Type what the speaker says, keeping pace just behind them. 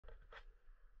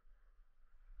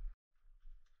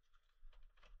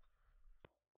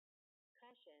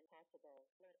possible.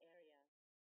 Flood area.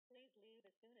 Please leave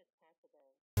as soon as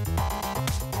possible.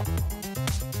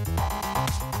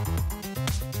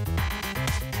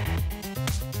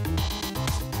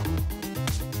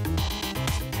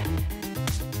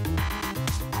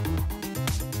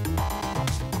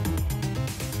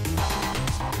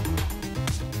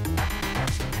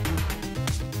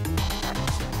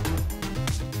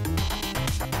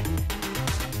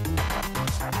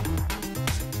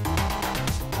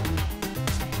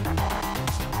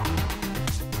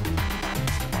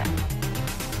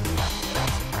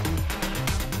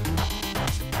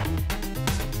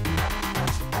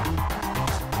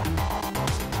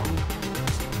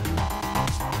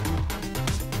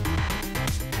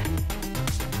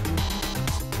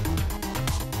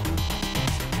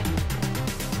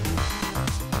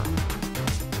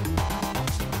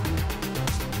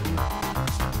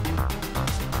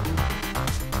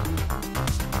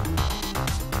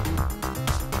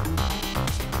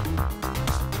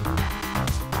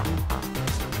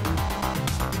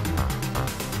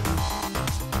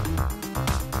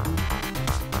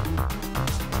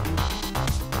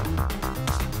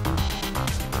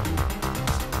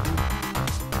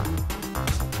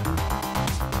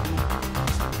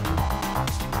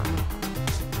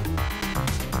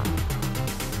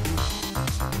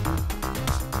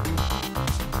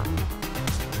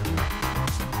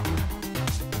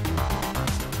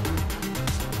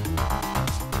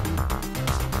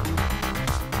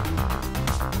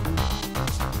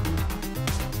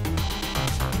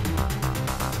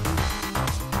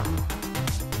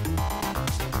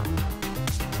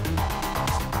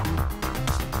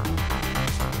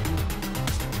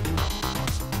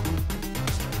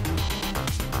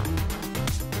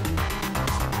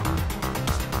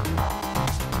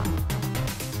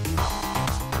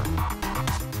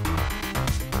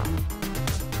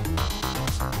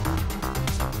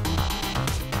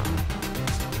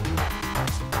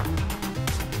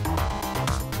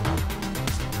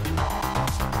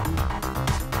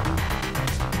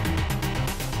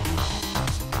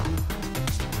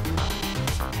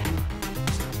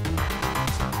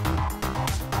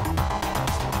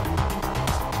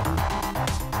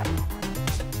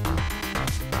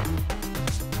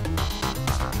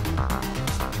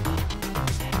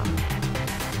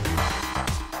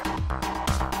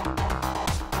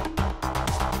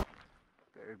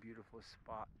 Very beautiful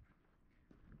spot.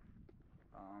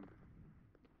 Um,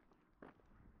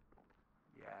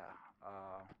 yeah,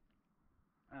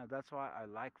 that's why I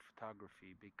like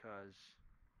photography, because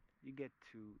you get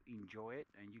to enjoy it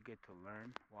and you get to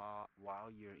learn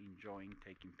while you're enjoying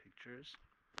taking pictures.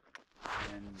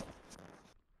 And look at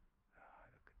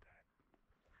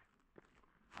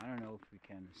that. I don't know if we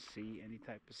can see any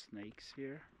type of snakes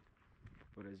here,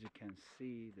 but as you can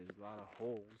see, there's a lot of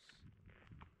holes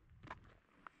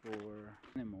for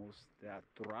animals that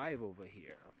thrive over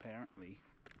here, apparently.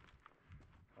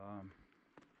 Um,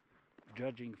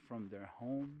 Judging from their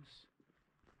homes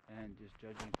and just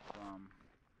judging from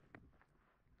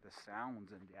the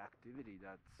sounds and the activity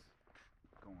that's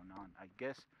going on. I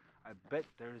bet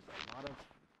there's a lot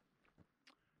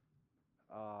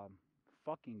of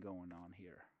fucking going on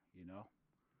here,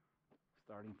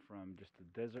 starting from just the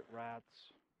desert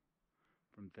rats,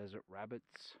 from desert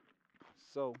rabbits.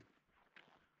 So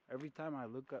every time I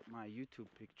look at my YouTube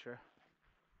picture,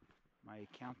 my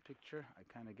account picture, I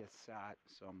kind of get sad.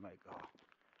 So I'm like, oh,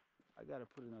 I gotta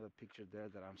put another picture there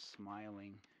that I'm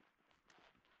smiling.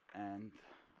 And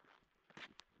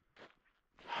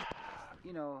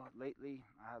lately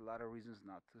I had a lot of reasons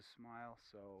not to smile,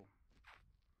 so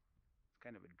it's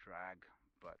kind of a drag,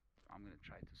 but I'm gonna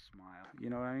try to smile. You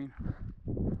know what I mean?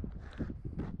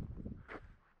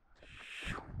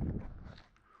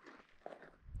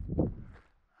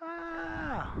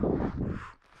 Ah!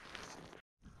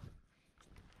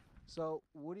 So,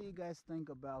 what do you guys think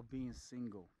about being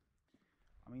single?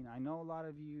 I mean, I know a lot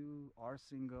of you are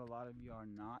single, a lot of you are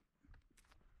not.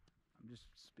 I'm just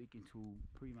speaking to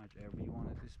pretty much everyone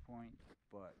at this point,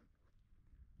 but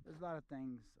there's a lot of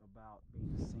things about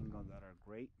being single that are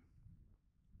great.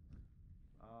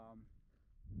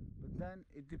 But then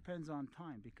it depends on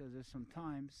time, because there's some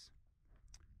times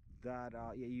that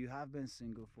yeah, you have been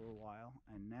single for a while,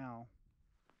 and now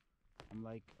I'm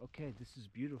like, okay, this is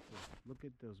beautiful. Look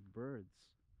at those birds.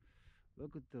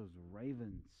 Look at those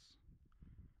ravens.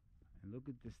 And look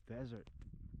at this desert.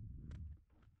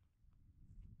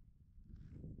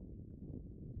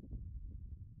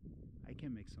 I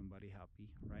can make somebody happy,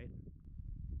 right?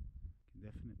 Can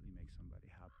definitely make somebody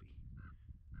happy.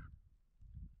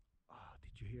 Oh,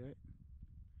 did you hear it?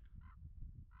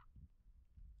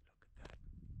 Look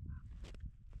at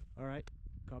that. All right,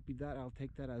 Copy that. I'll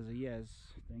take that as a yes.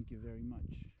 Thank you very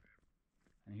much.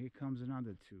 And here comes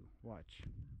another two. Watch.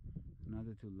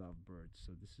 Another two lovebirds.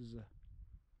 So this is a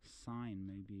sign.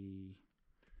 Maybe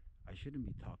I shouldn't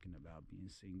be talking about being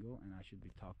single, and I should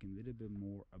be talking a little bit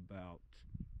more about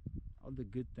all the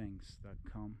good things that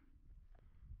come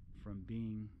from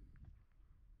being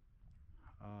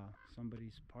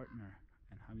somebody's partner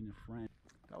and having a friend.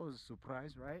 That was a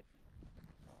surprise, right?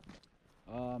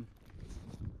 Um,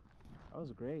 that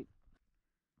was great.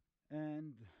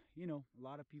 And a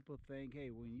lot of people think, hey,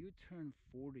 when you turn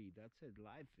 40, that's it,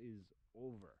 life is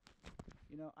over.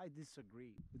 I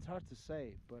disagree. It's hard to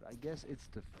say, but I guess it's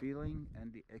the feeling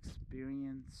and the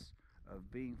experience of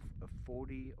being a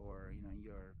 40 or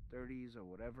your 30s or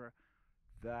whatever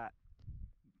that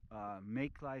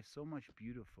make life so much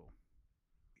beautiful.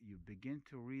 You begin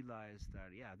to realize that,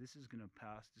 yeah, this is gonna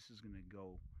pass, this is gonna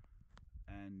go,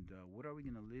 and what are we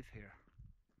gonna live here?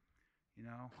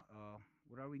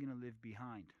 What are we gonna leave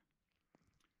behind?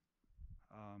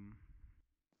 Um,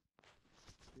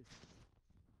 this,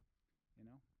 you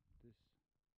know, this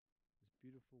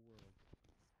beautiful world.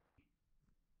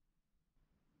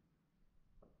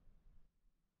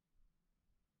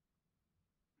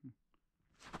 Hmm.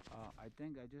 I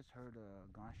think I just heard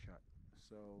a gunshot,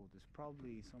 so there's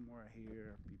probably somewhere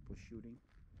here people shooting,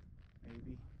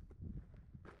 maybe.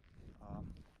 Um,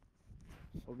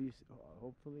 obviously,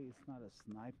 hopefully it's not a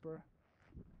sniper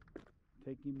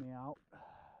taking me out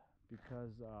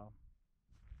because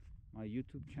my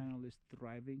YouTube channel is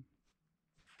thriving.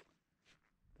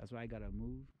 That's why I gotta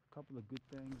move. A couple of good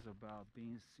things about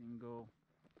being single,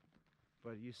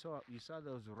 but you saw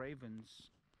those ravens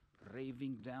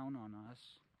raving down on us,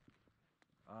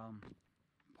 um,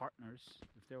 partners.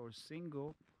 If they were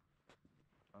single,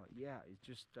 yeah, it's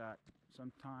just that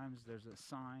sometimes there's a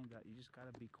sign that you just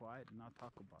gotta be quiet and not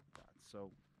talk about that.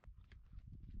 So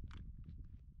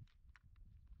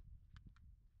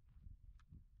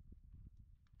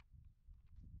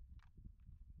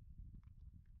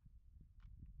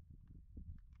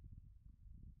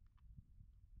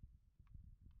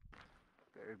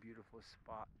very beautiful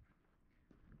spot.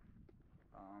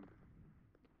 Um,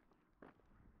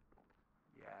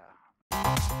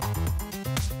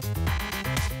 yeah.